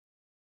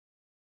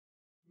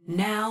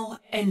Now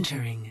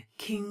entering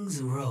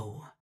King's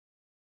Row.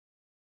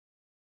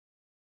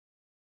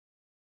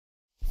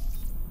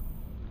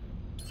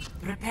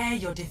 Prepare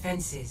your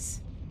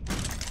defenses.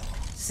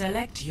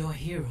 Select your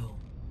hero.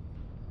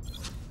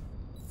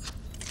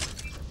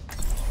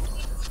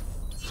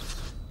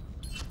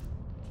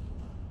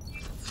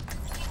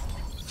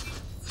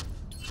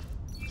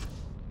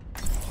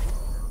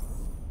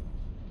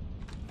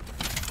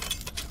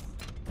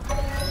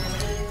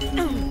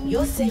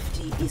 Your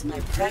safety is my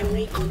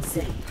primary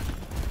concern.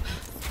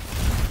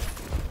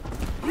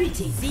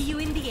 Greetings. See you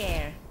in the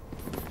air.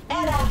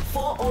 Error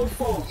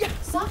 404.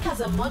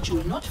 Sarcasm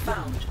module not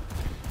found.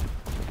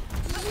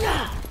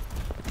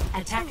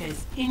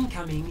 Attackers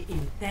incoming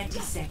in 30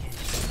 seconds.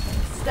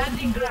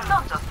 Standing ground.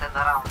 Don't just stand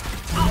around. Do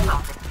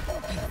something.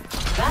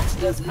 That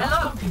does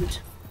not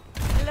compute.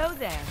 Hello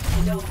there.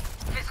 Hello.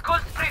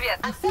 Физкульт, привет.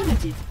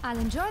 Affirmative. I'll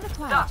enjoy the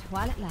quiet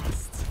while it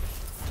lasts.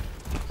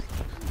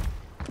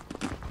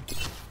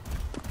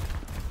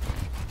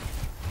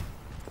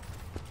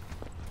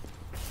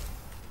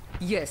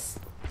 Yes.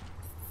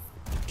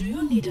 Do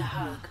you need a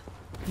hug?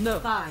 No.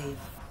 5,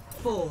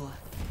 4,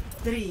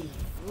 3,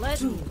 Let's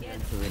 2, get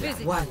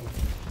busy. 1.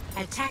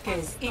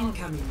 Attackers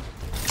incoming.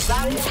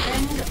 Barrier.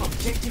 Defend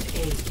objective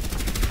A.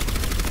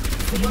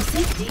 For your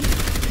safety,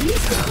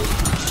 please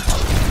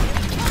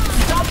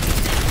stop.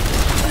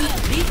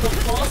 Lethal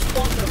force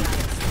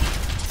authorized.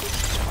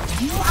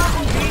 You are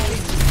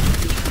engaged.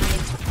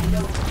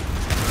 Hello.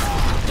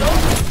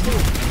 Don't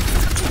move.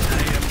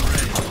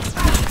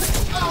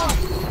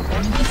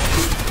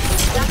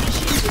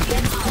 Damaging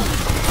against them.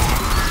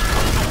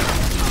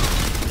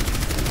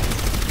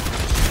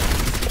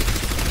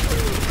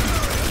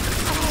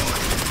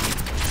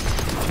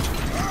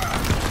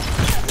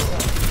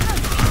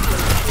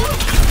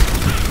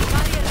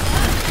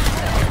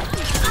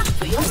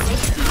 For your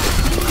safety,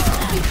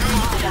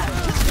 behind the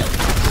barriers.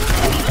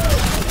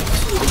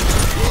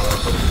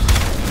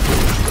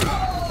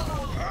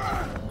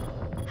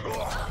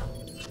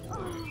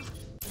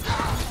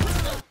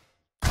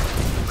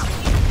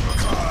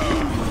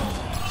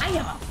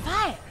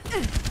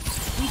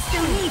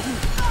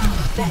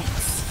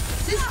 Thanks.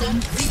 System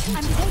rebooted.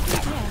 I'm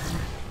taking care.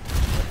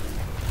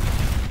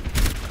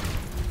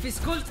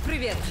 Физкульт,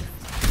 привет.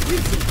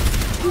 Greetings.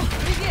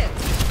 Привет.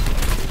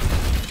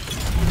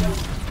 Hello.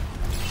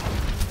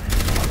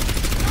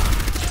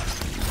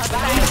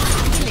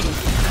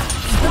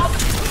 Stop.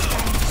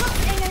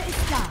 Schutzengel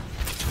ist da.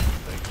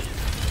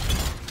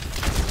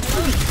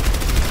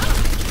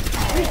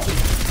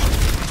 Greetings.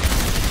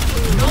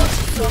 Not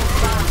so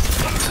fast.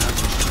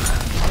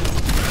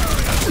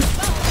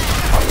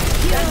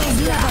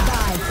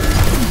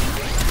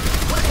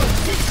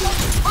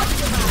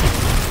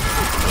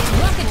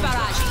 Rocket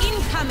barrage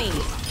incoming.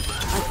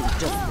 I can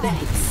just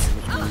thanks.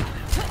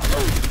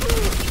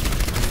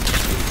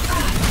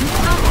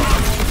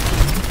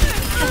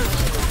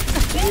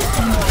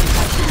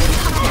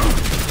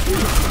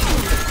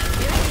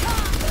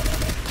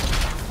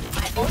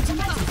 My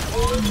ultimate is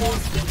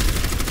almost ready.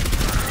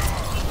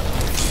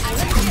 I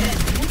recommend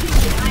moving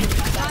behind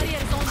the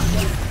barriers on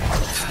the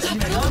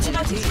My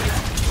ultimate is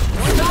ready.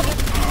 Stop!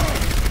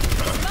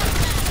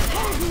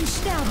 Helden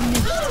sterben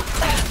nicht.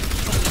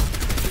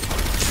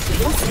 For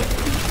your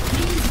safety,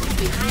 please move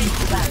behind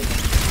the barrier.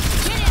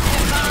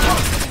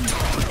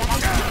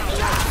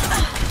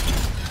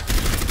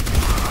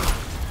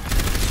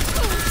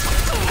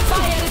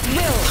 Fire at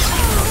will.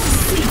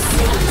 Cease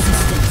your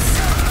resistance.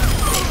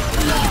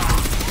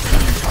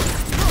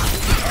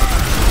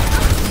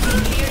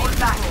 Fall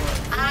back.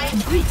 I'm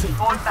greeting.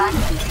 Fall back.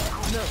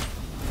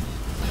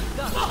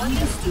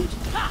 Understood.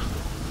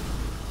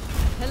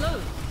 Hello.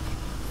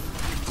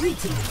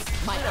 Greetings.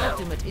 My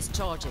ultimate is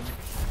charging.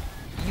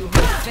 You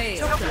have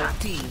failed your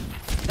team.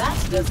 That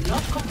does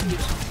not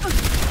compute.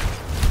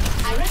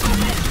 I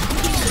recommend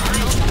moving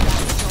behind the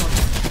barrier.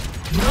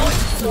 Not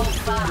so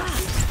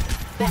fast.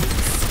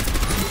 Thanks.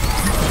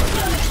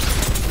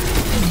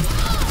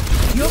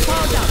 You're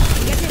powered up.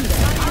 Get in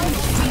there. Not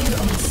the end.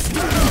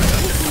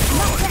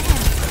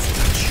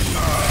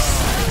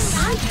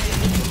 I'm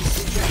giving you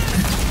strength.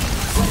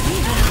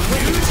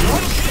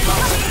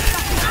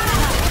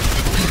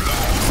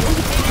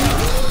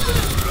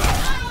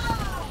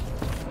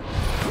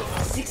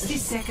 60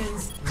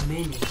 seconds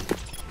remaining.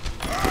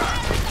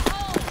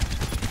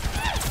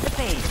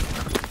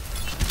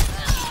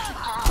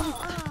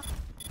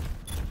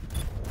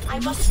 I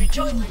must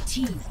rejoin my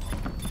team.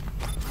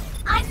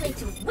 I play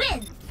to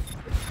win!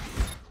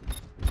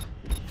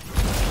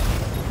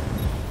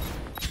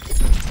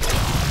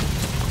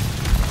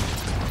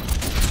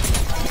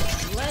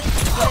 Let's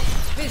get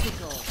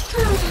physical.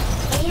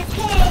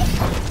 AFK!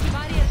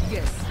 Barrier,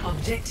 yes.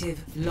 Objective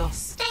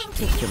lost. Thank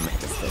Take your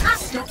medicine.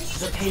 Stop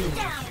the payload.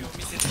 down!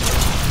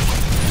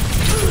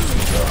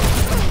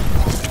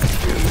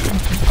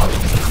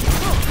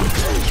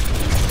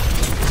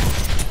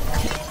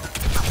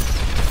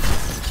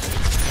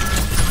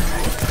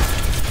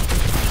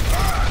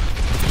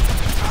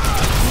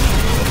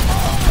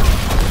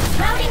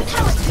 Routing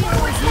power to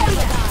your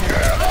area!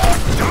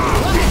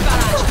 Rocket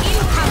barrage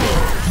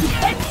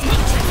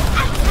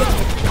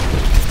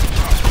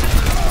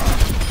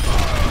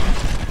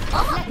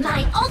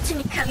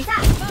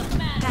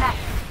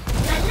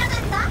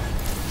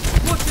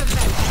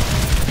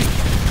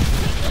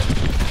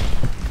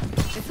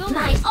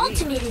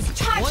ultimate is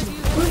charging.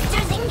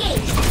 Boosters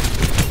engaged.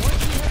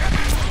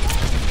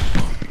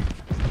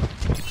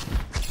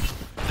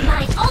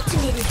 My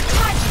ultimate is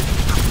charging.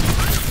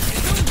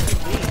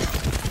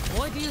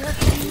 Why do you have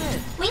to be mad?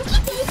 Winky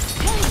peeks.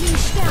 Helden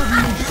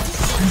sterben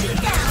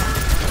nicht. Down.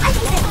 I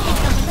think that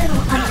takes a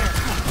little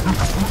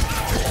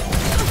undercut.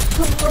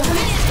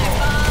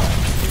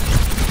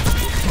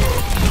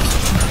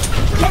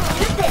 Let's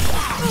do this.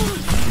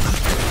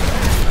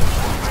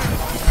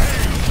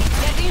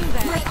 Get in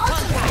there. My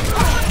ultimate.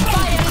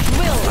 Fire at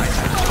will.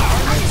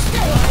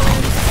 Understood.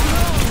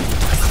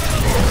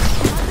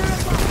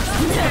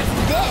 Nerf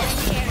this.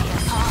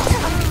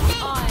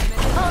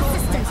 All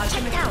systems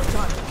checked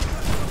out.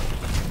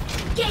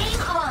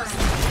 Game on.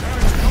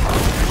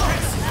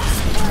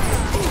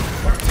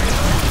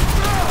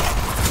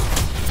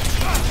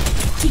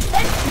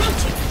 Defense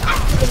matrix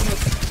activated.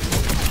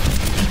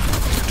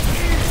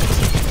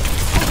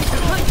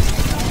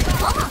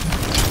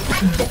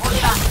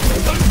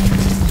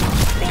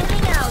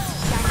 Bailing out.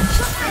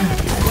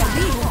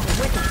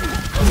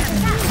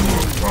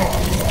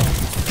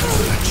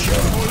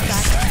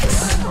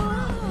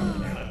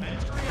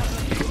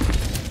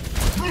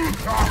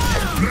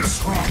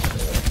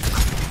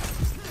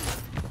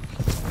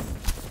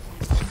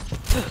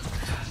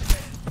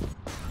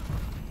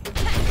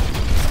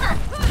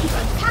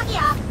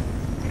 Kaguya.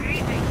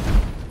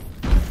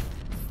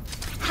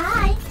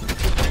 Hi.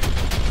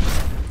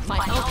 My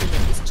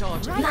ultimate is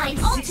charging. My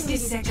 60 ultimate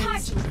is seconds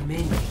charging.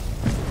 remaining.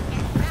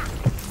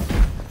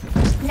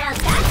 Now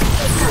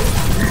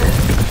that's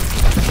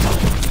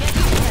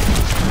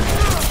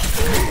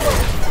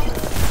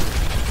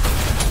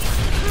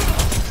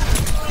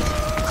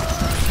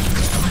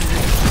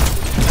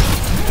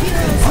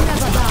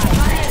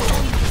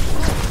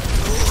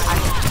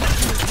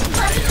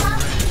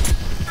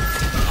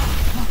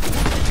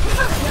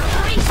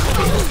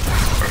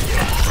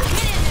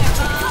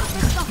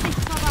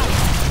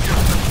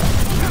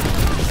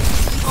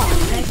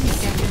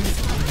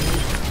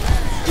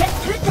get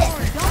through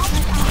this.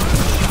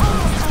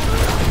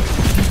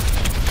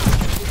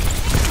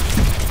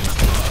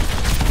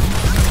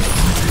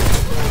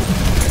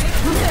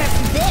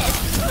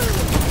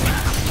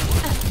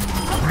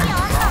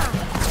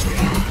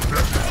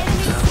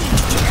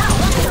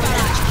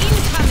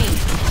 Incoming.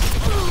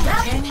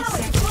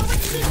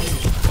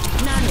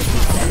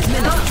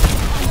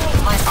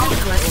 My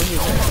ultimate is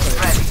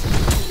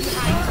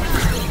ready.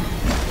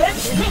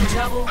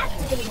 Double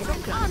Activated.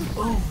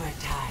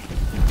 overtime.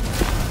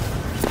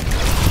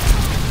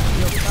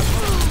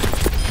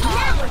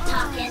 Now we're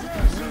talking.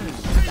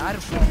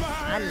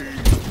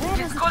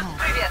 Discord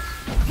привет.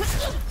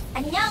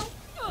 안녕.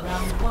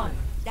 Round 1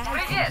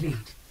 Привет.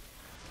 complete.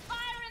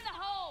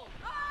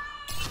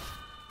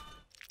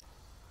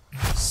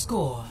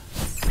 Score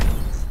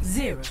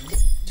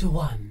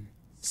 0-1.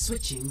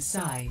 Switching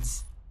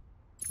sides.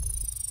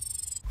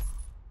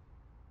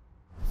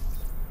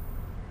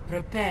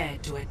 Prepare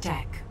to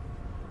attack.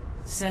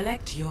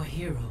 Select your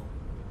hero.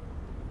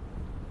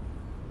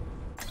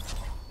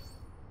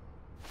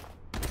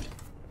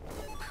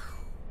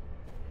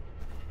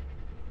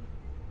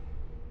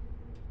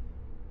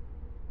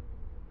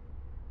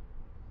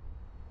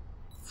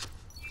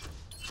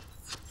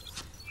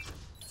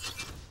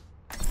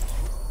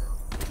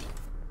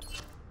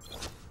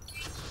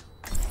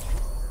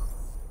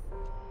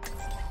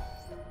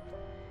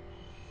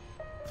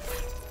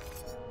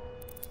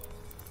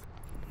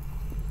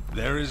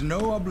 There is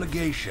no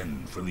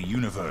obligation for the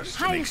universe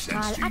to make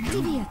sense Heilstrahl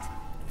to you.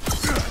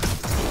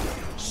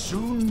 aktiviert.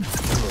 Soon, you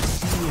will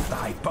see if the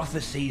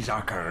hypotheses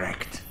are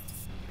correct.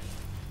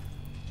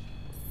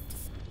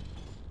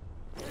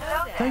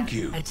 Thank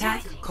you.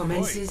 Attack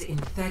commences in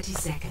 30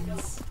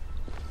 seconds.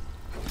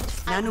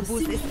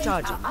 Nanoboost is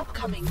charging.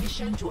 Upcoming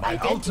mission to My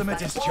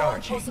ultimate is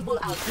charging. possible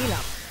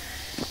outcomes.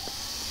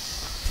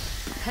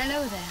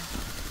 Hello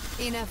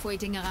there. Enough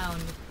waiting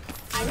around.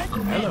 I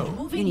recommend Hello.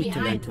 moving You need to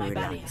learn behind to my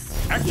relax.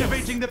 barrier.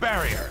 Activating the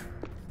barrier.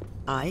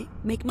 I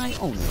make my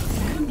own.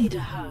 Do you need a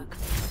hug?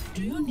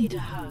 Do you need a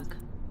hug?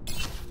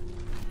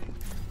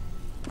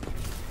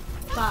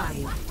 5,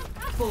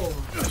 4,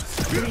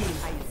 3,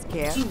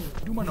 Scared? 2,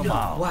 Doe maar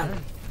normaal. 1.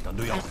 Dan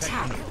doe je al gek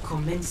Attack genoeg.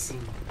 commencing.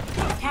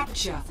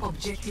 Capture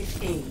objective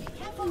A.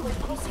 Careful when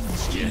crossing the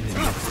street.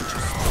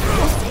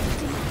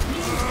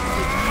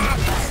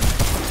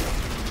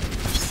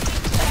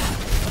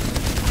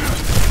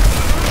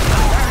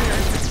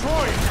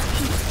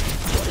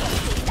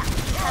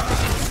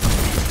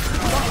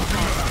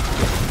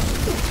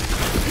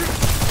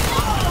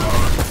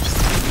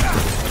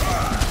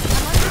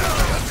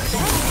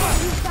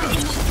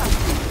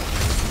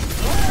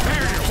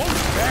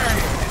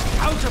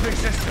 Out of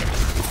existence.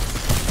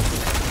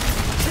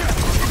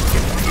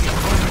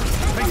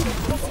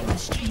 Crossing the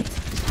street.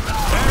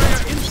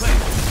 Barrier in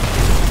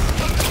place.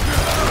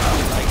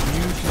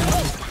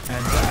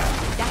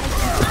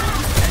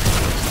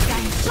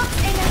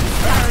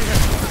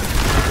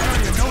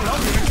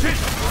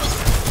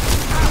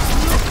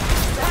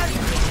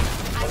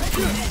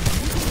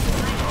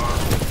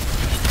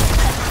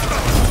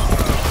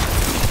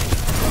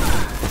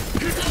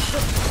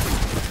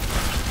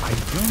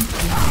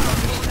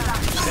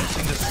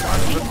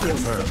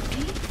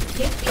 confirmed.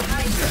 Get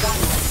behind the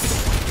barrier.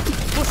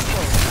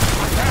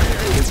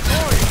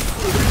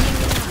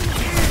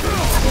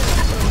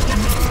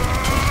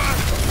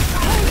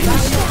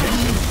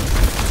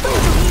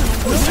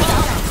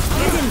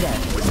 Get in there.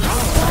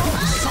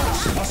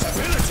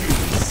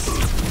 Possibilities!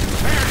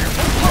 Barrier!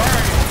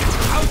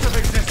 Out of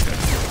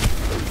existence!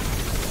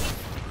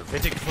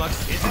 Prophetic flux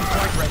isn't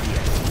quite ready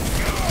yet.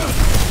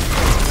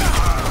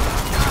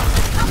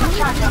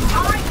 Supercharger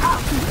powering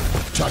up.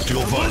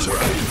 Tactical visor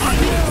Breaking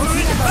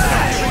the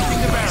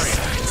barrier!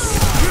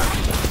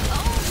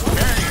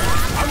 Barrier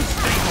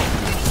unstable!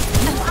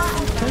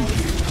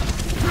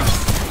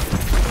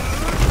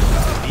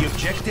 The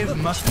objective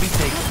must be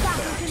taken.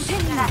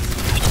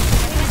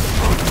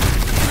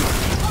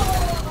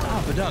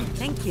 Ah, bedang.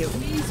 Thank you.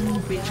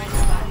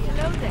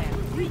 Hello there.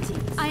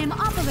 Greetings. I am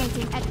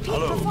operating at peak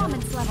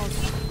performance levels.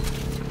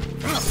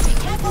 Be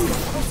careful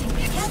with crossing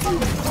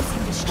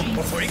the street.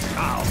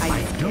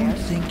 I don't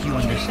think you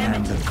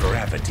understand the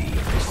gravity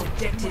of this.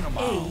 Objective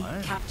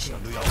A captured.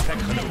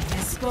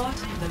 Escort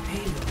the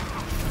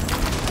payload.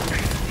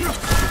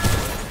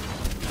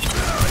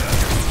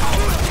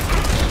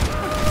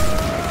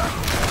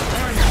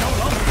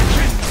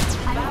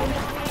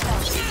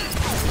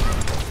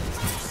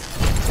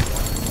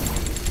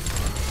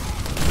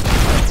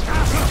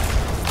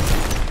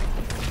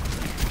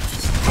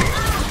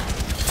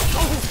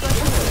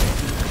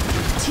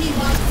 Team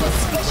up for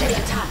special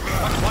attack.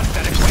 What's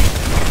that equation?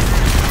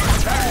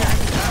 Barrier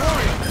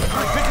destroyed! The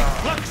prophetic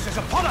flux is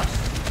upon us!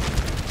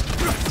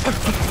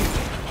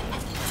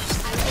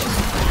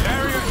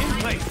 Barrier in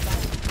place!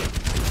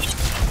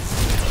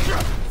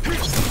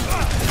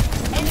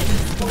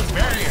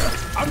 Barrier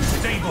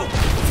unstable!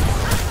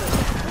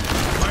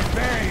 My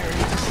barrier is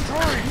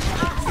destroyed!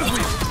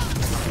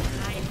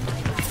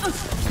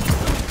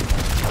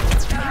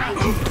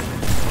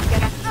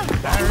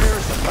 Barrier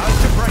is about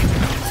to break!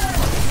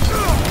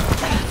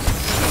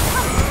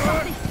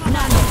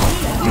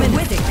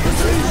 With it.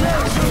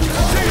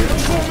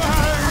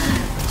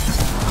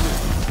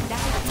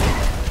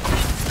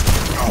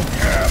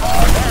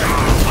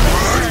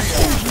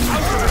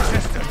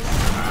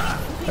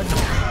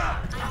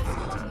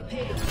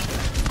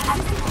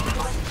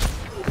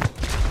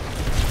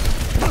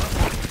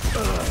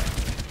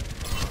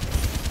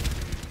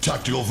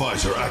 Tactical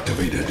visor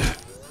activated.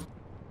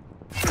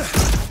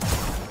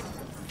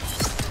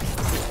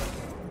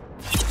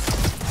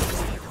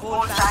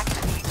 Fall back to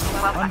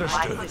the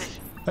Understood.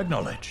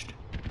 Acknowledged.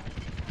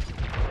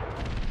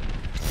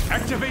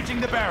 Activating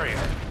the barrier.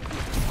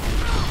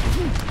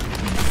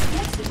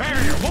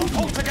 Barrier won't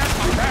hold together.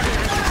 My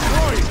barrier is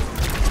destroyed.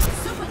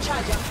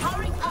 Supercharger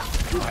powering up.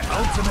 My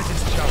ultimate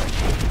is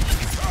challenging.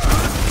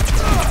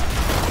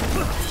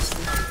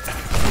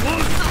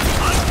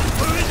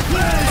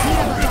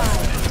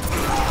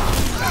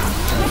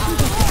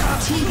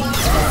 Team up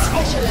for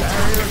special attack.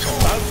 Barrier's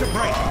about to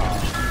break.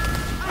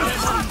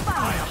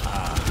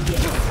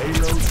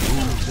 Payload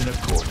moves in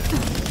accordance.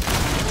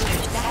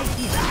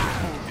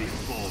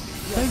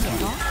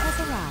 Has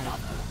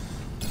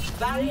arrived.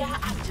 Barrier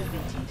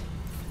activated.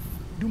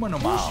 Duma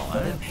normal,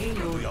 The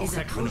payload is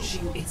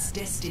approaching its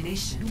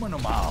destination. Duma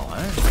normal,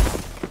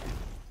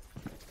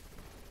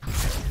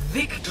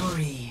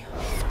 Victory!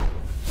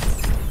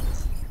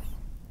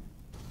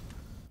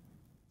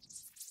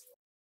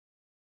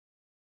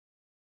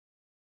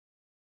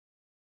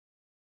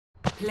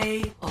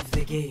 Play of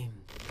the game.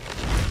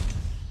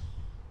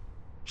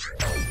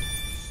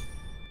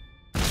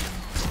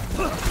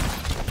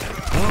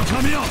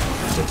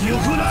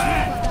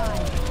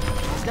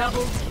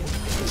 Double,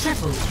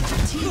 triple,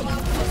 Team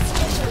up for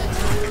special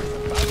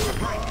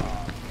attack.